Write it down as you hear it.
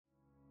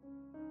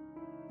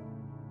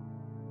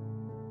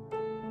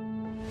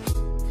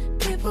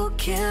People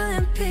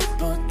killing,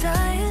 people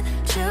dying,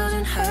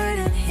 children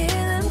hurting, hear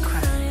them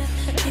crying.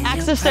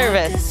 Acts of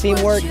service.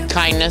 Teamwork.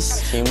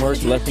 Kindness. Teamwork,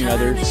 blessing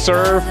others.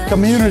 Serve.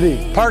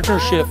 Community.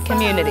 Partnership.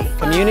 Community.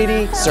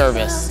 Community.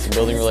 Service.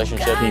 Building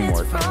relationship.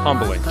 Teamwork.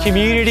 Humbling.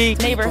 Community.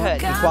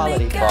 Neighborhood.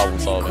 Equality. Problem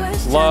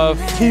solving. Love.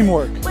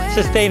 Teamwork.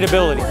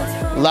 Sustainability.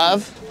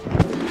 Love.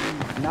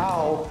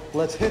 Now,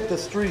 let's hit the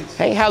streets.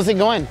 Hey, how's it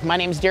going? My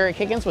name is Derek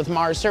Higgins with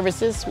Mars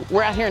Services.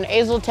 We're out here in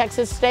Azle,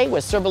 Texas today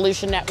with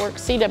Servolution Network,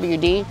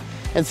 CWD,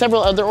 and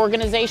several other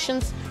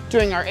organizations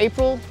doing our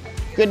April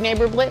Good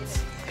Neighbor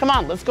Blitz. Come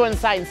on, let's go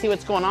inside and see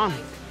what's going on.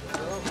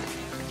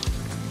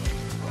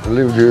 I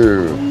lived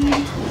here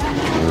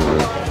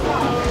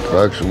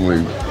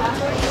approximately,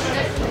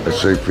 I'd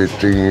say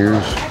 15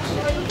 years.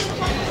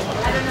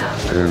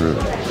 And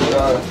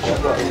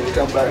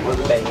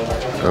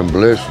I'm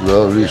blessed with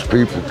all these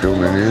people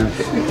coming in.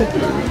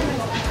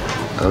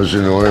 I was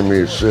in the Army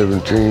at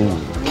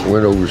 17,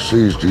 went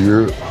overseas to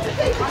Europe.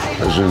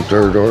 I was in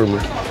 3rd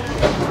Army.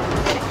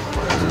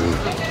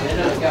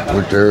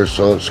 Went to air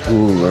assault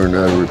school, learned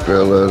how to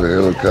rappel out of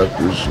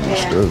helicopters and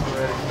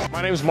stuff.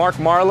 My name is Mark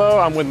Marlowe.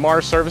 I'm with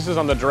Mars Services.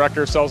 I'm the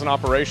Director of Sales and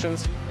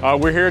Operations.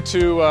 We're here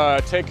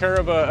to take care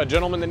of a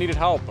gentleman that needed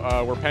help.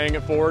 We're paying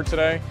it forward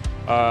today.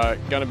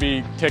 Going to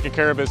be taking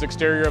care of his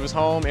exterior of his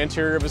home,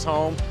 interior of his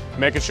home,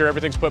 making sure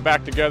everything's put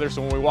back together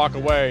so when we walk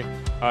away,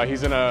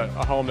 he's in a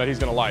home that he's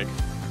going to like.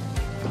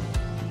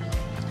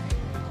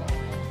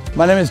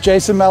 My name is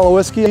Jason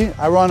Malowiski.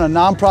 I run a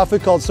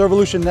nonprofit called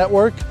Servolution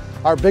Network.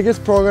 Our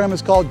biggest program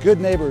is called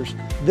Good Neighbors.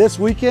 This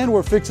weekend,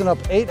 we're fixing up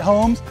 8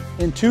 homes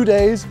in 2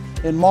 days,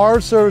 and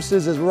Mars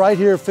Services is right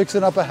here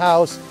fixing up a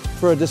house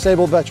for a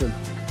disabled veteran.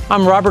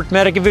 I'm Robert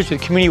Medikovich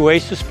with Community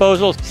Waste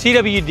Disposal.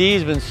 CWD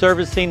has been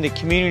servicing the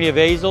community of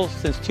Azle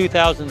since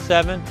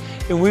 2007,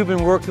 and we've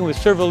been working with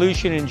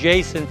Servolution and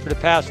Jason for the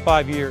past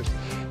 5 years.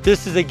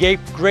 This is a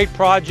great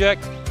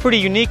project. Pretty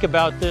unique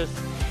about this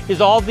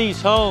is all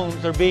these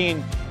homes are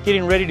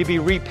getting ready to be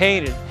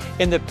repainted.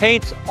 And the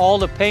paint's all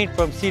the paint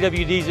from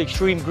CWD's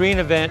Extreme Green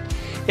event.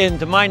 And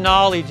to my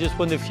knowledge, it's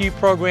one of the few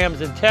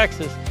programs in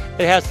Texas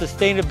that has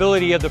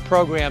sustainability of the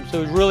program.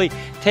 So it really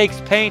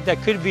takes paint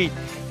that could be,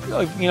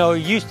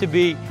 used to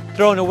be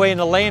thrown away in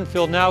the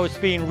landfill. Now it's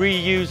being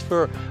reused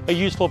for a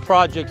useful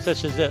project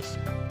such as this.